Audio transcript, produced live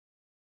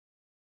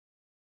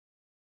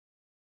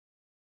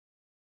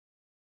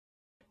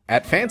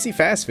At Fancy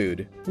Fast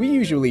Food, we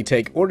usually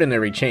take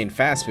ordinary chain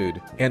fast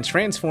food and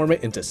transform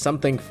it into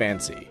something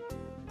fancy.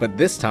 But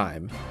this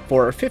time,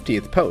 for our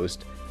 50th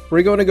post,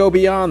 we're going to go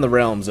beyond the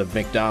realms of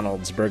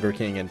McDonald's, Burger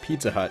King, and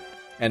Pizza Hut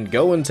and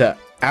go into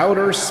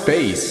outer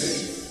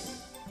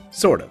space.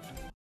 Sort of.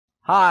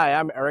 Hi,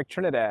 I'm Erik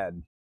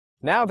Trinidad.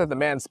 Now that the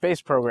manned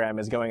space program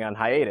is going on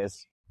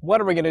hiatus, what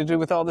are we going to do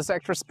with all this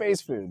extra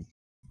space food?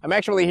 I'm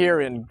actually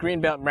here in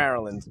Greenbelt,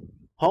 Maryland,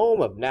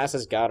 home of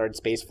NASA's Goddard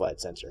Space Flight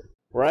Center,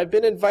 where I've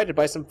been invited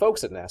by some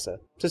folks at NASA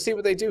to see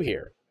what they do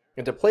here,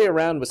 and to play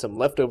around with some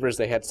leftovers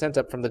they had sent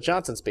up from the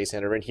Johnson Space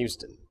Center in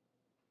Houston.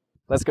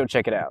 Let's go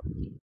check it out.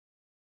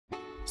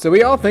 So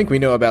we all think we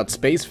know about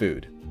space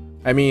food.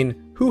 I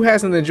mean, who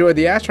hasn't enjoyed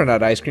the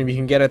astronaut ice cream you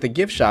can get at the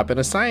gift shop in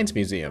a science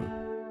museum?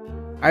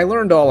 I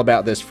learned all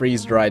about this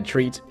freeze-dried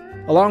treat,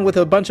 along with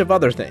a bunch of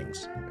other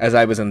things, as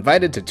I was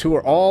invited to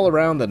tour all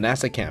around the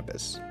NASA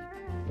campus.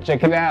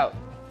 Check it out,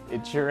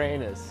 it's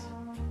Uranus.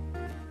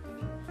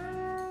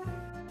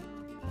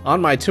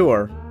 On my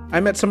tour, I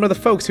met some of the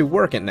folks who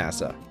work at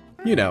NASA.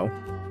 You know,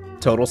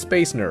 total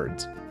space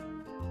nerds.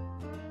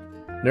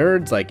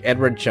 Nerds like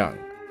Edward Chung,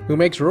 who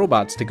makes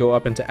robots to go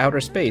up into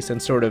outer space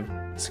and sort of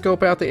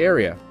scope out the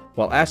area,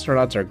 while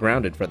astronauts are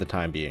grounded for the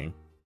time being.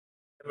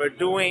 We're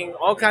doing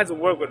all kinds of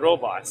work with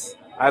robots.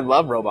 I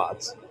love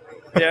robots.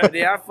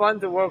 They are fun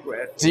to work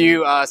with. Do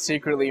you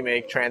secretly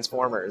make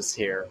transformers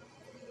here?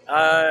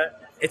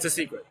 It's a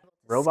secret.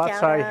 Robots,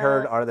 Scout I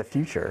heard, out. are the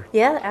future.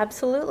 Yeah,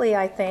 absolutely,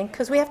 I think,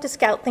 because we have to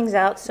scout things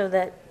out so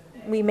that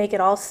we make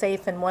it all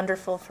safe and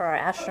wonderful for our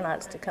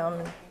astronauts to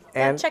come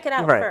and check it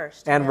out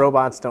first. And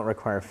robots don't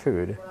require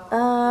food.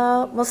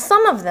 Well,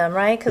 some of them,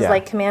 right? Because Yeah.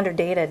 like Commander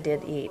Data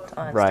did eat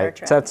on Right, Star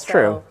Trek. that's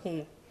true.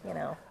 He, you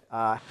know.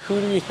 Who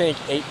do you think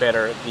ate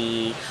better,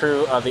 the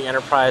crew of the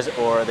Enterprise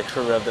or the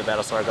crew of the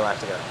Battlestar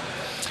Galactica?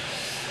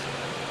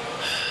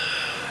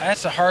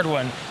 That's a hard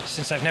one,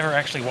 since I've never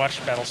actually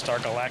watched Battlestar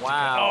Galactica.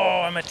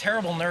 Wow. Oh, I'm a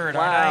terrible nerd,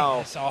 Wow. aren't I?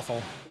 It's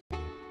awful.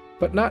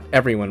 But not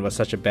everyone was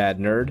such a bad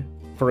nerd.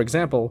 For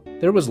example,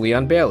 there was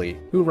Leon Bailey,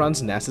 who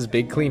runs NASA's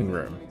big clean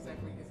room.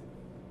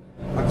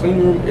 A clean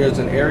room is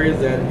an area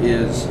that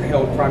is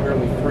held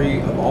primarily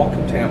free of all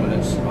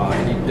contaminants,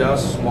 any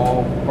dust,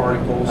 small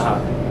particles,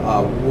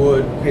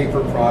 wood,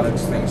 paper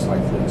products, things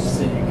like this.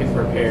 So you can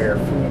prepare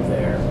food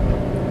there,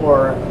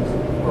 or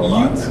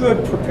robots. You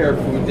could prepare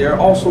food there,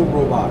 also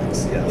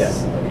robotics, yes.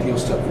 Yes. If you'll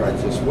step right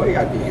this way,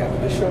 I'd be happy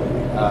to show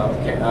you.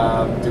 Okay,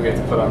 do we have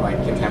to put on like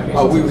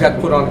contamination? We would have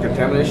to put on a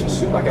contamination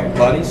suit, like a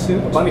bunny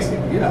suit. A bunny suit?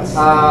 Yes.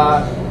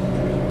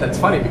 That's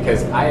funny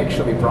because I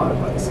actually brought a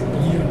bunny suit.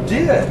 You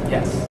did?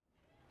 Yes.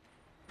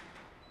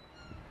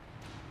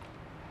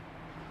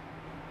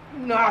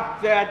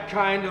 Not that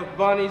kind of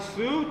bunny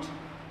suit.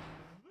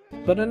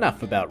 But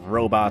enough about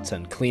robots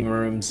and clean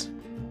rooms.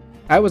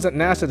 I was at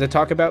NASA to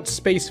talk about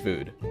space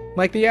food,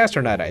 like the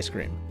astronaut ice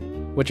cream,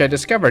 which I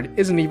discovered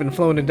isn't even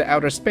flown into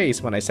outer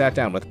space when I sat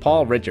down with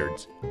Paul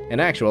Richards, an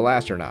actual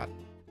astronaut.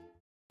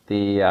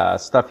 The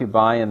stuff you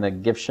buy in the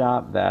gift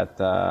shop, that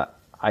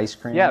ice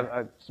cream.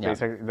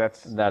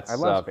 That's I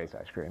love space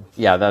ice cream.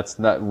 Yeah, that's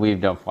not. We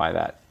don't buy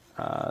that.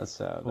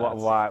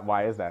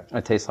 Why is that?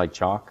 It tastes like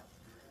chalk.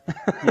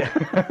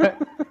 Yeah.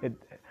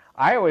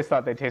 I always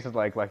thought they tasted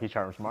like Lucky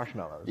Charms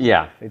marshmallows.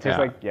 Yeah. They taste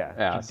like So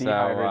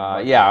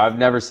dehydrated I've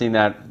never seen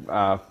that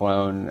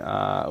flown.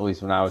 At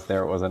least when I was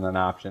there, it wasn't an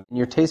option.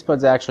 Your taste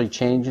buds actually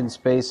change in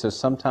space, so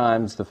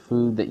sometimes the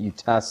food that you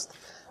test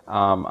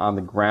on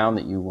the ground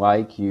that you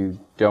like, you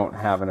don't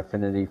have an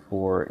affinity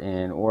for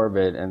in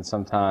orbit, and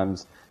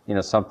sometimes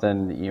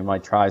something you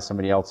might try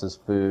somebody else's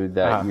food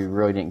that you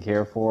really didn't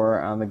care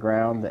for on the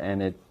ground,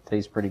 and it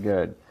tastes pretty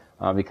good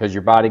because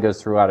your body goes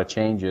through a lot of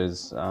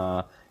changes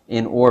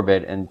in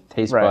orbit, and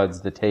taste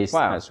buds, the taste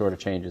sort of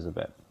changes a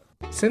bit.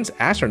 Since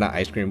astronaut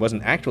ice cream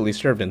wasn't actually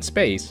served in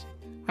space,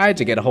 I had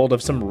to get a hold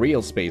of some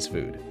real space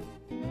food.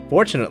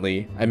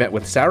 Fortunately, I met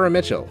with Sara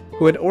Mitchell,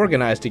 who had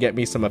organized to get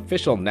me some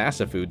official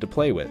NASA food to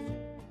play with.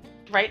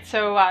 Right,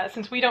 so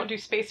since we don't do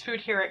space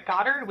food here at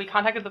Goddard, we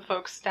contacted the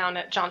folks down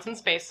at Johnson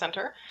Space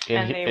Center.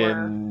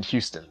 In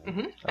Houston.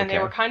 Mm-hmm, and they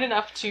were kind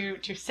enough to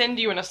send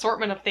you an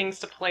assortment of things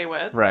to play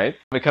with. Right.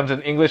 It comes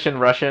in English and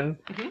Russian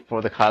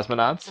for the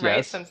cosmonauts. Right,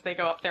 yes. since they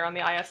go up there on the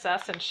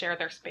ISS and share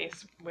their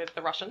space with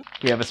the Russians.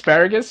 We have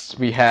asparagus.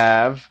 We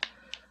have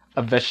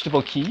a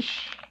vegetable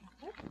quiche.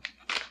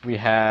 We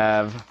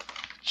have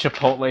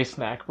Chipotle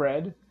snack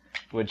bread,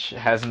 which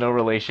has no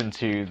relation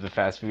to the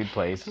fast food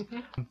place.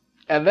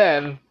 And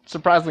then,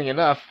 surprisingly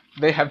enough,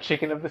 they have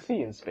chicken of the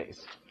sea in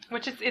space.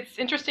 Which it's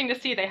interesting to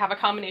see. They have a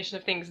combination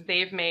of things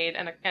they've made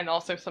and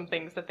also some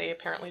things that they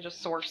apparently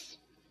just source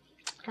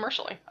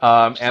commercially.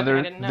 And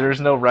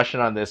there's no Russian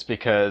on this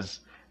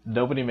because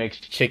nobody makes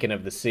chicken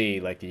of the sea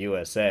like the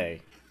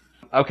USA.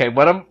 Okay,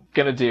 what I'm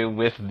going to do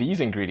with these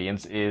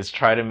ingredients is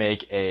try to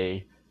make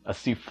a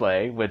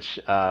souffle, which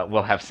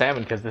will have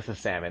salmon because this is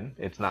salmon.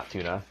 It's not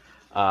tuna.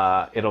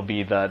 It'll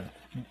be the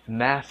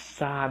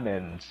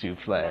Nassaman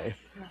souffle.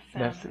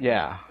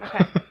 Yeah.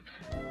 Okay.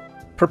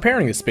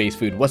 Preparing the space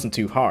food wasn't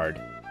too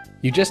hard.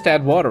 You just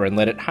add water and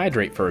let it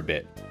hydrate for a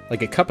bit.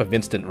 like a cup of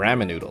instant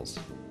ramen noodles.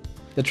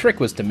 The trick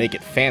was to make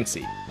it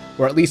fancy,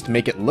 or at least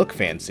make it look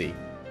fancy,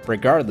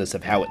 regardless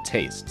of how it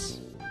tastes.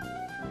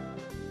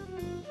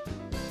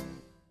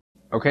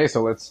 Okay,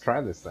 so let's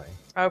try this thing.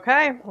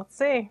 Okay, let's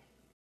see.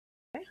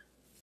 Okay.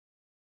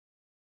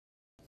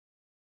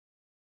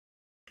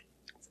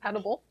 It's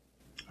edible.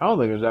 I don't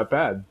think it's that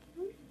bad.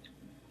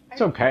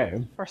 It's okay.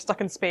 If we're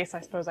stuck in space,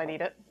 I suppose I'd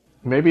eat it.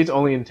 Maybe it's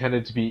only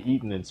intended to be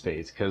eaten in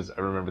space, because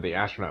I remember the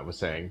astronaut was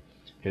saying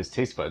his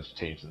taste buds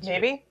changed in space.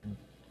 Maybe.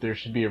 There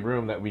should be a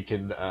room that we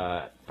can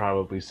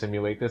probably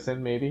simulate this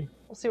in, maybe?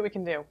 We'll see what we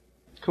can do.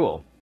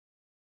 Cool.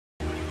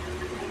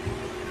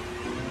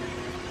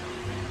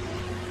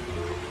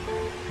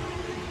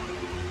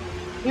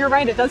 You're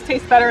right, it does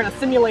taste better in a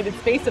simulated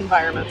space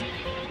environment.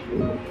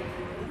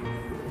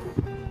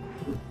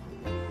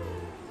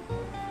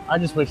 I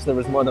just wish there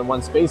was more than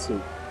one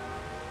spacesuit.